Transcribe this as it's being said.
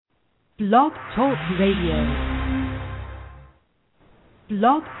Blog Talk Radio.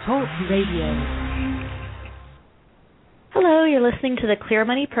 Blog Talk Radio. Hello, you're listening to the Clear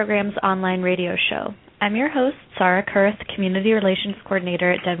Money Program's online radio show. I'm your host, Sarae, Community Relations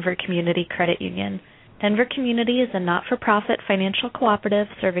Coordinator at Denver Community Credit Union. Denver Community is a not-for-profit financial cooperative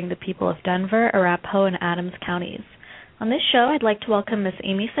serving the people of Denver, Arapahoe, and Adams counties. On this show, I'd like to welcome Ms.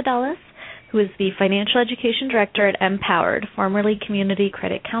 Amy Fidelis, who is the Financial Education Director at Mpowered, formerly Community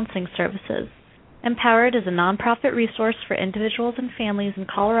Credit Counseling Services. Mpowered is a nonprofit resource for individuals and families in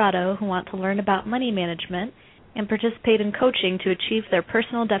Colorado who want to learn about money management and participate in coaching to achieve their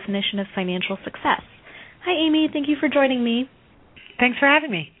personal definition of financial success. Hi, Amy. Thank you for joining me. Thanks for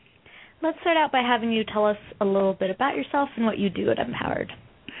having me. Let's start out by having you tell us a little bit about yourself and what you do at Mpowered.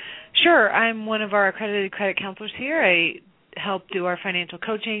 Sure. I'm one of our accredited credit counselors here. I help do our financial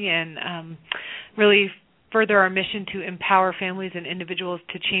coaching and really further our mission to empower families and individuals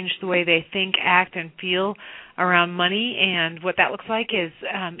to change the way they think, act, and feel around money. And what that looks like is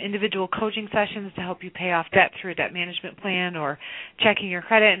individual coaching sessions to help you pay off debt through a debt management plan, or checking your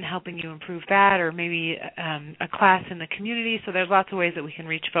credit and helping you improve that, or maybe a class in the community. So there's lots of ways that we can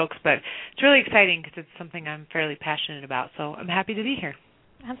reach folks, but it's really exciting because it's something I'm fairly passionate about. So I'm happy to be here.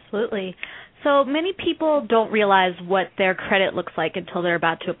 Absolutely. So many people don't realize what their credit looks like until they're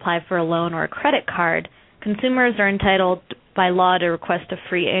about to apply for a loan or a credit card. Consumers are entitled by law to request a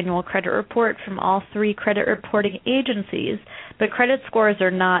free annual credit report from all 3 credit reporting agencies, but credit scores are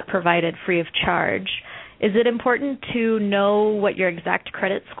not provided free of charge. Is it important to know what your exact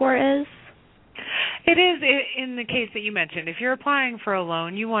credit score is? It is in the case that you mentioned. If you're applying for a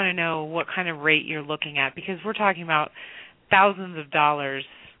loan, you want to know what kind of rate you're looking at, because we're talking about thousands of dollars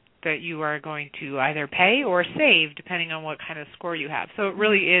that you are going to either pay or save depending on what kind of score you have. So it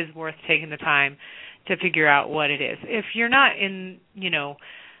really is worth taking the time to figure out what it is. If you're not in,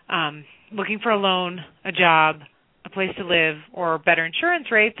 looking for a loan, a job, a place to live, or better insurance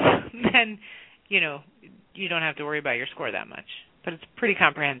rates, then, you don't have to worry about your score that much. But it's pretty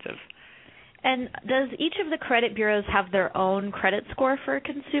comprehensive. And does each of the credit bureaus have their own credit score for a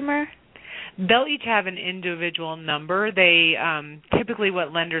consumer? They'll each have an individual number. They typically,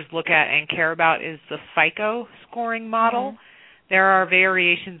 what lenders look at and care about is the FICO scoring model. Mm-hmm. There are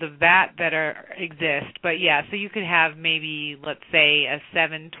variations of that exist, but yeah, so you could have maybe, let's say, a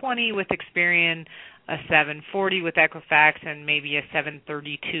 720 with Experian, a 740 with Equifax, and maybe a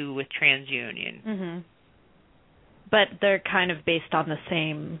 732 with TransUnion. Mm-hmm. But they're kind of based on the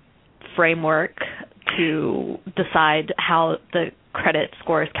same framework to decide how the credit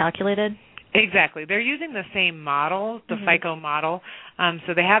score is calculated? Exactly. They're using the same model, the FICO model,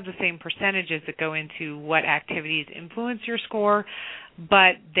 so they have the same percentages that go into what activities influence your score,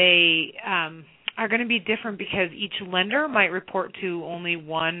 but they are going to be different because each lender might report to only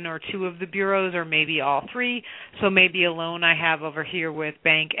 1 or 2 of the bureaus, or maybe all 3. So maybe a loan I have over here with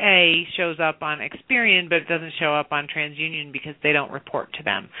Bank A shows up on Experian, but it doesn't show up on TransUnion because they don't report to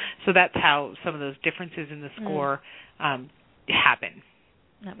them. So that's how some of those differences in the score happen.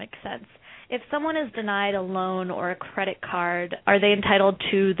 That makes sense. If someone is denied a loan or a credit card, are they entitled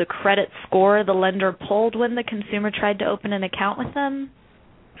to the credit score the lender pulled when the consumer tried to open an account with them?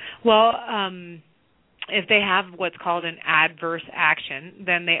 Well, if they have what's called an adverse action,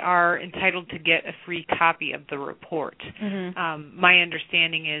 then they are entitled to get a free copy of the report. Mm-hmm. My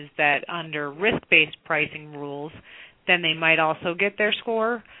understanding is that under risk-based pricing rules, then they might also get their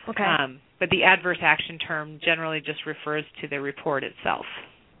score. Okay. But the adverse action term generally just refers to the report itself.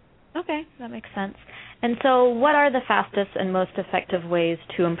 Okay, that makes sense. And so what are the fastest and most effective ways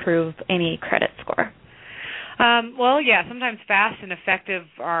to improve any credit score? Sometimes fast and effective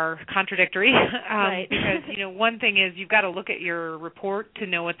are contradictory. Right. Because, one thing is you've got to look at your report to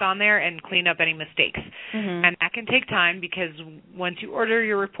know what's on there and clean up any mistakes. Mm-hmm. And that can take time because once you order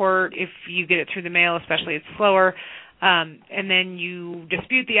your report, if you get it through the mail especially, it's slower. And then you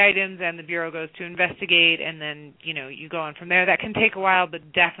dispute the items and the bureau goes to investigate, and then, you go on from there. That can take a while,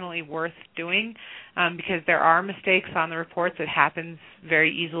 but definitely worth doing because there are mistakes on the reports. It happens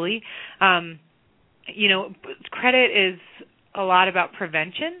very easily. Credit is a lot about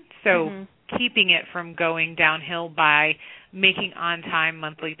prevention, so keeping it from going downhill by making on-time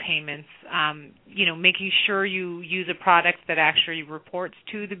monthly payments, making sure you use a product that actually reports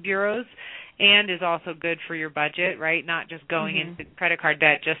to the bureaus and is also good for your budget, right? Not just going into credit card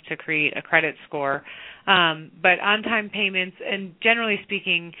debt just to create a credit score. But on-time payments, and generally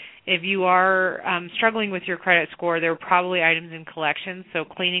speaking, if you are struggling with your credit score, there are probably items in collections, so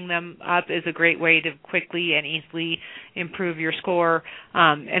cleaning them up is a great way to quickly and easily improve your score,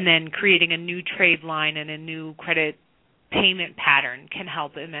 and then creating a new trade line and a new credit payment pattern can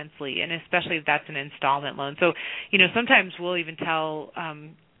help immensely, and especially if that's an installment loan. So, sometimes we'll even tell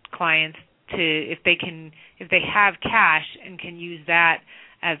clients if they have cash and can use that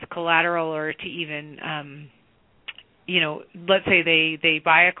as collateral, or to even, let's say they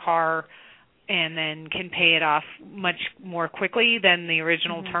buy a car and then can pay it off much more quickly than the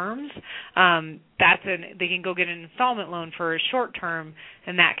original terms. They can go get an installment loan for a short term,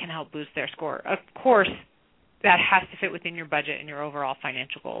 and that can help boost their score. Of course, that has to fit within your budget and your overall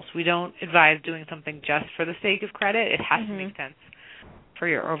financial goals. We don't advise doing something just for the sake of credit. It has to make sense for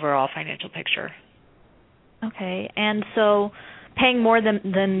your overall financial picture. Okay, and so paying more than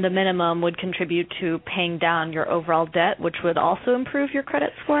the minimum would contribute to paying down your overall debt, which would also improve your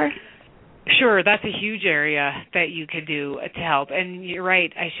credit score? Sure, that's a huge area that you could do to help. And you're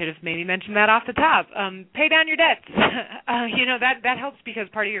right, I should have maybe mentioned that off the top. Pay down your debts. That helps, because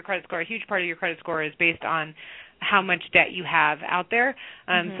part of your credit score, a huge part of your credit score, is based on how much debt you have out there.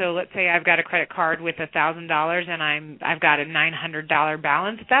 So let's say I've got a credit card with $1,000 and I've got a $900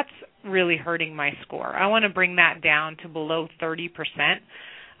 balance. That's really hurting my score. I want to bring that down to below 30%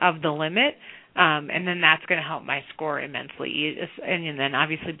 of the limit. And then that's going to help my score immensely. And then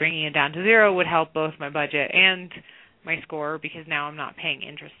obviously bringing it down to zero would help both my budget and my score, because now I'm not paying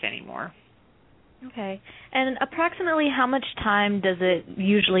interest anymore. Okay. And approximately how much time does it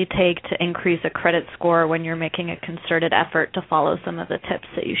usually take to increase a credit score when you're making a concerted effort to follow some of the tips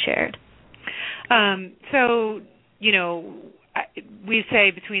that you shared? We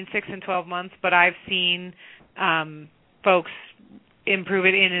say between 6 and 12 months, but I've seen folks improve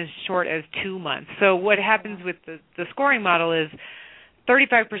it in as short as 2 months. So what happens with the scoring model is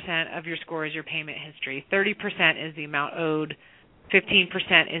 35% of your score is your payment history, 30% is the amount owed,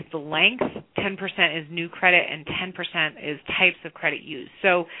 15% is the length, 10% is new credit, and 10% is types of credit used.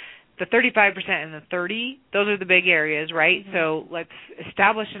 So the 35% and the 30%, those are the big areas, right? So let's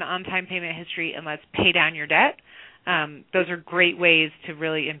establish an on-time payment history and let's pay down your debt. Those are great ways to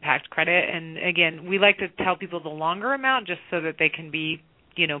really impact credit. And again, we like to tell people the longer amount just so that they can be,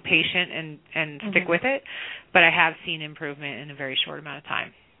 patient and stick with it. But I have seen improvement in a very short amount of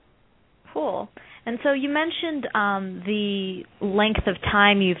time. Cool. And so you mentioned the length of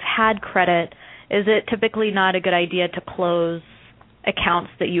time you've had credit. Is it typically not a good idea to close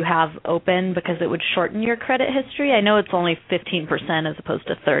accounts that you have open because it would shorten your credit history? I know it's only 15% as opposed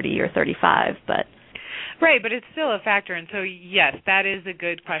to 30 or 35, but... Right, but it's still a factor. And so, yes, that is a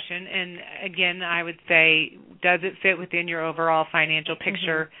good question. And, again, I would say, does it fit within your overall financial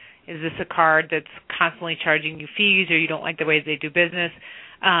picture? Is this a card that's constantly charging you fees, or you don't like the way they do business?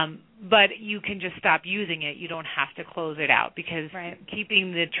 But you can just stop using it. You don't have to close it out, because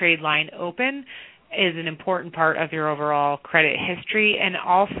keeping the trade line open is an important part of your overall credit history, and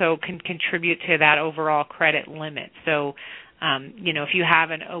also can contribute to that overall credit limit. So, if you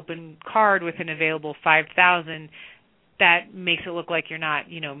have an open card with an available $5,000, that makes it look like you're not,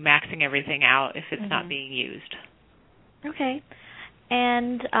 maxing everything out if it's not being used. Okay.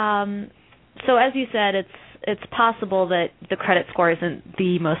 And so as you said, it's possible that the credit score isn't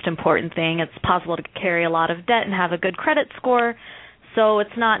the most important thing. It's possible to carry a lot of debt and have a good credit score, so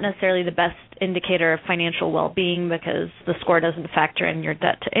it's not necessarily the best indicator of financial well-being, because the score doesn't factor in your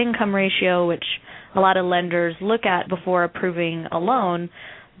debt-to-income ratio, which a lot of lenders look at before approving a loan.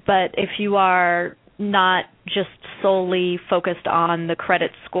 But if you are not just solely focused on the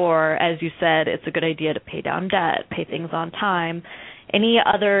credit score, as you said, it's a good idea to pay down debt, pay things on time. Any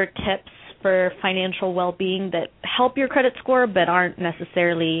other tips for financial well-being that help your credit score but aren't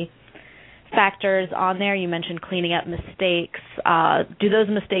necessarily factors on there? You mentioned cleaning up mistakes. Do those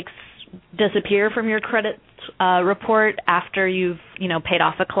mistakes disappear from your credit report after you've paid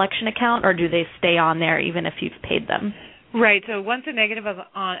off a collection account, or do they stay on there even if you've paid them? Right. So once a negative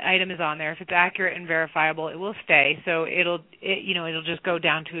item is on there, if it's accurate and verifiable, it will stay. So it'll just go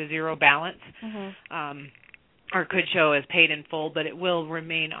down to a zero balance, or could show as paid in full, but it will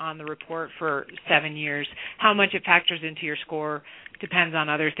remain on the report for 7 years. How much it factors into your score depends on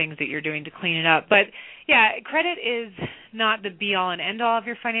other things that you're doing to clean it up. But yeah, credit is not the be-all and end-all of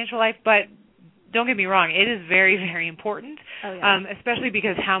your financial life, but don't get me wrong, it is very, very important, especially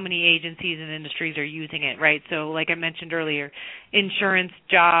because how many agencies and industries are using it, right? So like I mentioned earlier, insurance,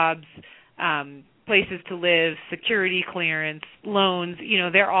 jobs, places to live, security clearance, loans,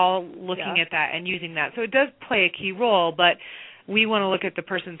 they're all looking at that and using that. So it does play a key role, but we want to look at the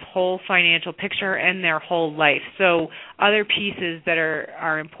person's whole financial picture and their whole life. So other pieces that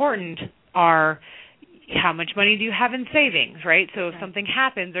are important are how much money do you have in savings, right? So if something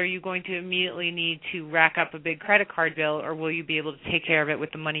happens, are you going to immediately need to rack up a big credit card bill, or will you be able to take care of it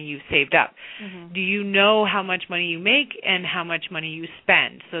with the money you've saved up? Do you know how much money you make and how much money you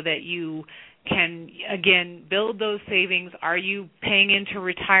spend so that you can, again, build those savings? Are you paying into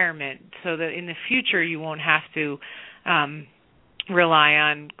retirement so that in the future you won't have to rely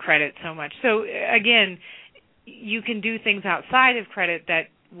on credit so much? So, again, you can do things outside of credit that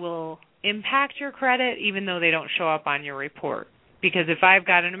will impact your credit even though they don't show up on your report. Because if I've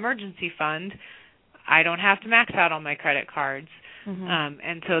got an emergency fund, I don't have to max out on my credit cards.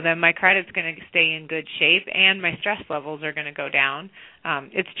 And so then my credit's going to stay in good shape and my stress levels are going to go down.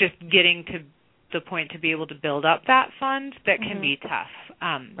 It's just getting to the point to be able to build up that fund that can be tough.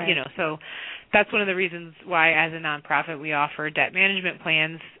 You know, so that's one of the reasons why as a nonprofit we offer debt management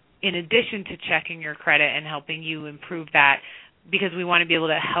plans in addition to checking your credit and helping you improve that, because we want to be able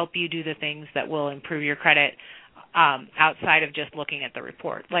to help you do the things that will improve your credit outside of just looking at the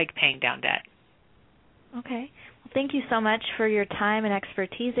report, like paying down debt. Okay. Well, thank you so much for your time and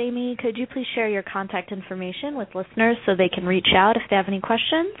expertise, Amy. Could you please share your contact information with listeners so they can reach out if they have any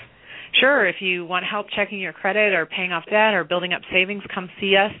questions? Sure. If you want help checking your credit or paying off debt or building up savings, come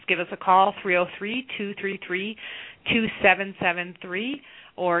see us. Give us a call, 303-233-2773.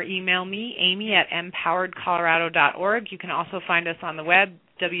 Or email me, Amy, at mpoweredcolorado.org. You can also find us on the web,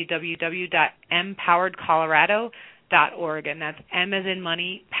 www.mpoweredcolorado.org, and that's M as in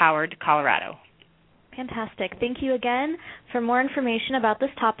money, Powered, Colorado. Fantastic. Thank you again. For more information about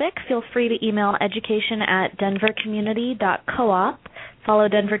this topic, feel free to email education@denvercommunity.coop. Follow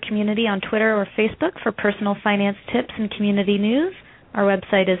Denver Community on Twitter or Facebook for personal finance tips and community news. Our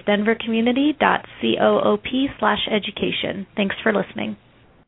website is denvercommunity.coop/education. Thanks for listening.